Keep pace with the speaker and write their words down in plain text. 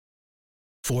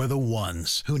For the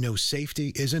ones who know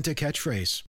safety isn't a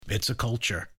catchphrase, it's a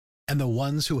culture. And the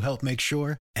ones who help make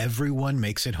sure everyone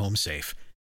makes it home safe.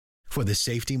 For the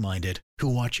safety-minded who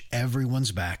watch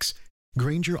everyone's backs,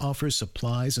 Grainger offers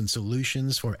supplies and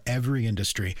solutions for every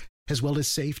industry, as well as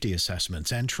safety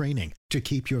assessments and training to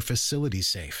keep your facilities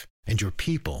safe and your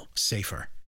people safer.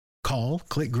 Call,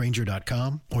 click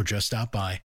Grainger.com, or just stop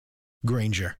by.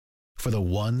 Grainger, for the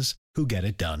ones who get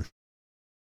it done.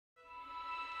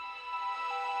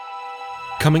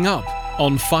 Coming up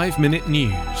on 5 Minute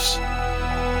News.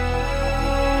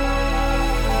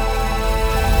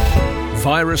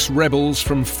 Virus rebels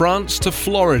from France to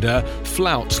Florida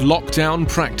flout lockdown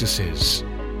practices.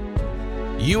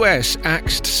 US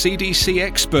axed CDC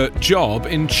expert job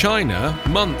in China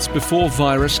months before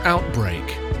virus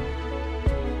outbreak.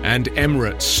 And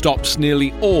Emirates stops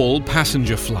nearly all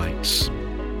passenger flights.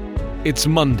 It's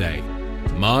Monday,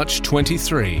 March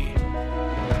 23.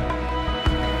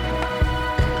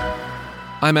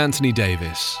 I'm Anthony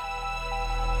Davis.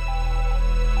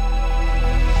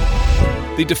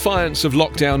 The defiance of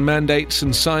lockdown mandates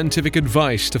and scientific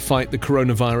advice to fight the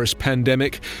coronavirus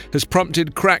pandemic has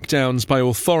prompted crackdowns by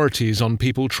authorities on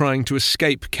people trying to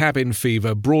escape cabin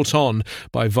fever brought on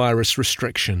by virus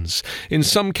restrictions. In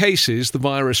some cases, the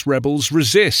virus rebels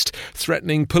resist,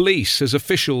 threatening police as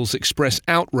officials express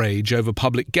outrage over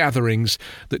public gatherings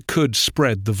that could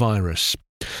spread the virus.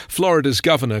 Florida's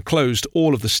governor closed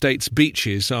all of the state's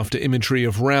beaches after imagery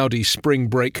of rowdy spring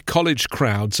break college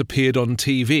crowds appeared on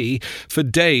TV for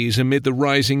days amid the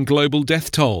rising global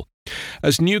death toll.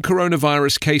 As new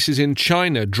coronavirus cases in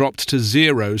China dropped to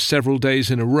zero several days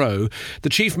in a row, the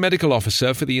chief medical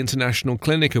officer for the International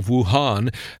Clinic of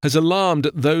Wuhan has alarmed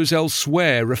at those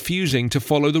elsewhere refusing to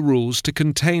follow the rules to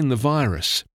contain the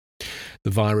virus. The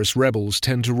virus rebels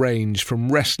tend to range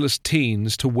from restless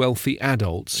teens to wealthy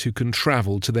adults who can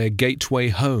travel to their gateway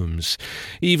homes.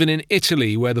 Even in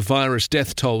Italy, where the virus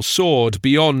death toll soared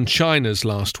beyond China's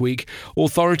last week,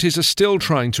 authorities are still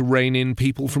trying to rein in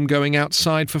people from going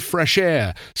outside for fresh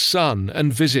air, sun,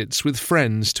 and visits with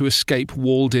friends to escape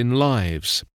walled-in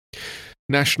lives.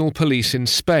 National police in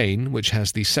Spain, which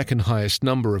has the second highest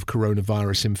number of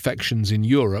coronavirus infections in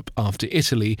Europe after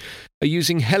Italy, are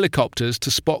using helicopters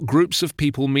to spot groups of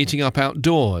people meeting up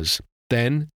outdoors.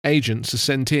 Then, agents are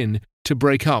sent in to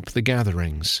break up the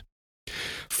gatherings.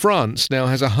 France now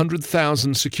has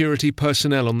 100,000 security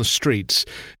personnel on the streets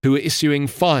who are issuing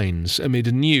fines amid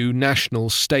a new national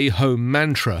stay-home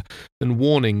mantra and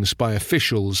warnings by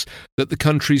officials that the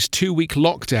country's 2-week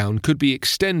lockdown could be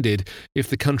extended if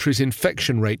the country's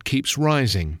infection rate keeps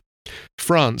rising.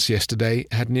 France yesterday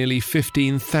had nearly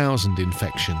 15,000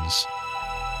 infections.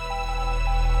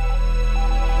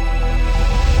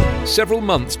 Several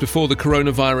months before the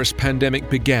coronavirus pandemic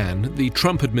began, the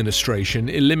Trump administration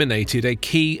eliminated a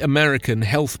key American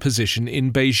health position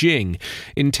in Beijing,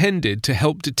 intended to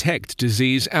help detect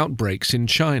disease outbreaks in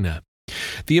China.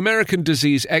 The American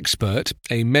disease expert,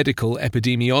 a medical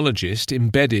epidemiologist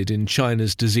embedded in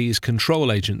China's disease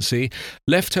control agency,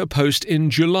 left her post in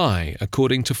July,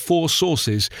 according to 4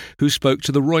 sources who spoke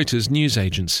to the Reuters news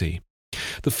agency.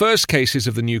 The first cases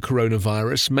of the new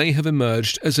coronavirus may have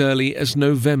emerged as early as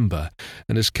November,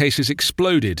 and as cases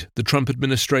exploded, the Trump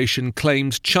administration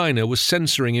claimed China was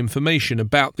censoring information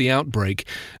about the outbreak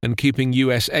and keeping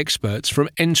US experts from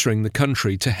entering the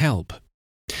country to help.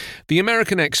 The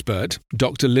American expert,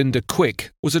 Dr. Linda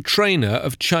Quick, was a trainer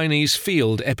of Chinese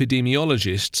field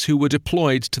epidemiologists who were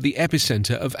deployed to the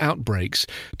epicenter of outbreaks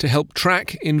to help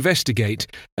track, investigate,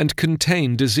 and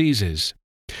contain diseases.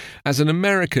 As an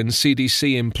American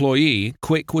CDC employee,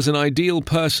 Quick was an ideal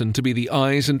person to be the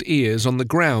eyes and ears on the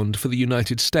ground for the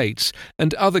United States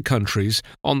and other countries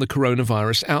on the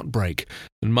coronavirus outbreak,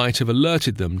 and might have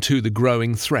alerted them to the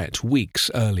growing threat weeks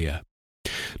earlier.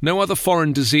 No other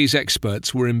foreign disease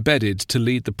experts were embedded to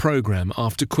lead the program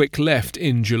after Quick left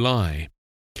in July.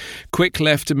 Quick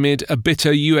left amid a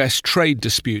bitter US trade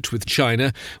dispute with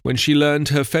China when she learned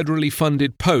her federally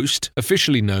funded post,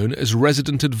 officially known as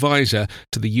Resident Advisor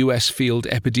to the US Field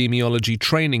Epidemiology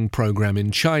Training Program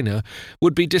in China,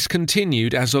 would be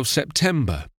discontinued as of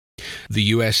September. The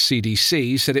US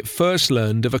CDC said it first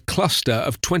learned of a cluster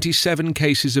of 27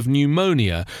 cases of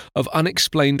pneumonia of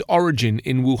unexplained origin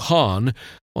in Wuhan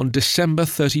on December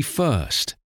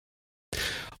 31st.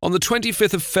 On the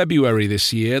 25th of February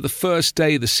this year, the first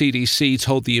day the CDC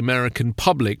told the American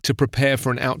public to prepare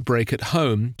for an outbreak at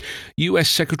home, U.S.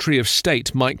 Secretary of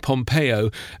State Mike Pompeo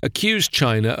accused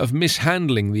China of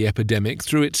mishandling the epidemic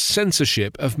through its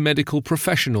censorship of medical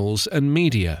professionals and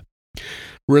media.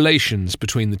 Relations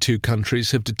between the two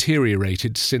countries have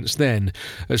deteriorated since then,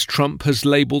 as Trump has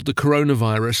labelled the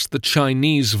coronavirus the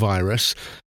Chinese virus,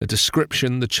 a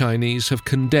description the Chinese have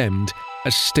condemned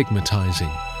as stigmatizing.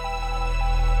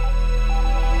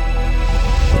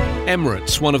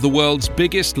 Emirates, one of the world's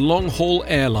biggest long-haul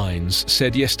airlines,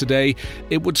 said yesterday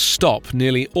it would stop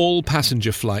nearly all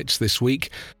passenger flights this week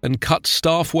and cut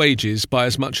staff wages by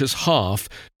as much as half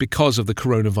because of the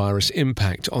coronavirus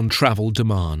impact on travel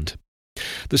demand.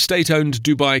 The state-owned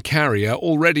Dubai carrier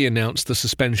already announced the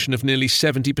suspension of nearly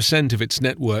 70% of its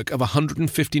network of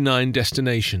 159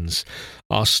 destinations,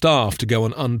 asked staff to go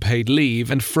on unpaid leave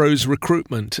and froze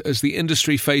recruitment as the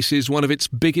industry faces one of its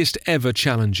biggest ever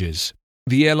challenges.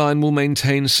 The airline will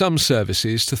maintain some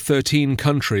services to 13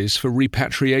 countries for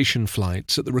repatriation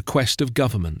flights at the request of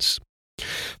governments.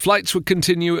 Flights would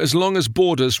continue as long as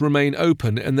borders remain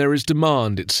open and there is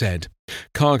demand, it said.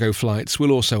 Cargo flights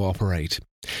will also operate.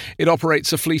 It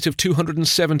operates a fleet of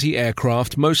 270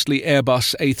 aircraft, mostly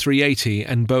Airbus A380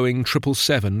 and Boeing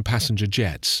 777 passenger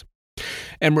jets.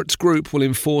 Emirates Group will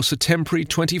enforce a temporary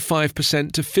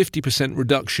 25% to 50%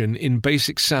 reduction in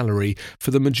basic salary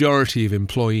for the majority of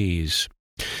employees.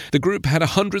 The group had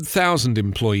 100,000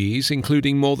 employees,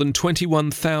 including more than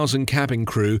 21,000 cabin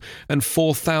crew and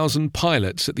 4,000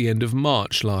 pilots at the end of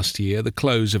March last year, the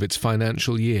close of its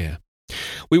financial year.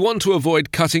 "We want to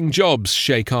avoid cutting jobs,"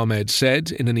 Sheikh Ahmed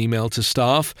said in an email to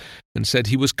staff, and said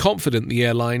he was confident the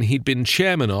airline he'd been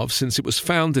chairman of since it was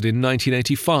founded in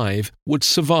 1985 would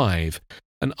survive,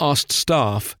 and asked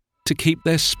staff to keep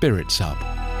their spirits up.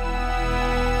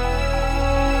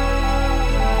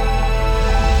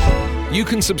 You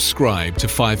can subscribe to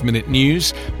 5 Minute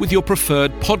News with your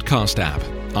preferred podcast app.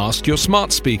 Ask your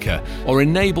smart speaker or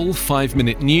enable 5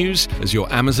 Minute News as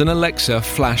your Amazon Alexa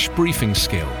flash briefing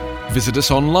skill. Visit us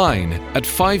online at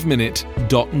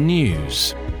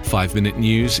 5minute.news. 5 Minute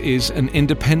News is an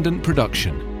independent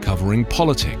production covering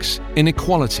politics,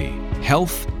 inequality,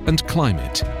 health and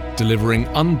climate, delivering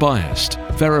unbiased,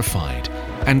 verified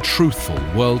and truthful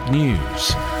world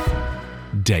news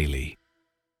daily.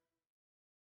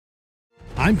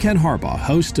 I'm Ken Harbaugh,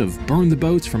 host of Burn the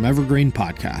Boats from Evergreen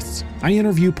Podcasts. I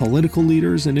interview political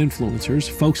leaders and influencers,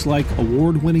 folks like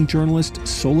award-winning journalist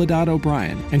Soledad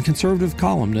O'Brien and conservative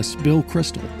columnist Bill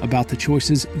Kristol, about the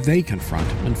choices they confront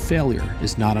when failure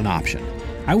is not an option.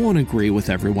 I won't agree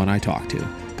with everyone I talk to,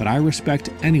 but I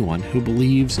respect anyone who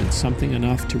believes in something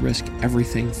enough to risk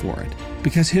everything for it.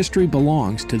 Because history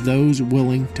belongs to those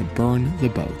willing to burn the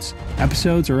boats.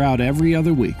 Episodes are out every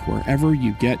other week wherever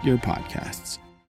you get your podcasts.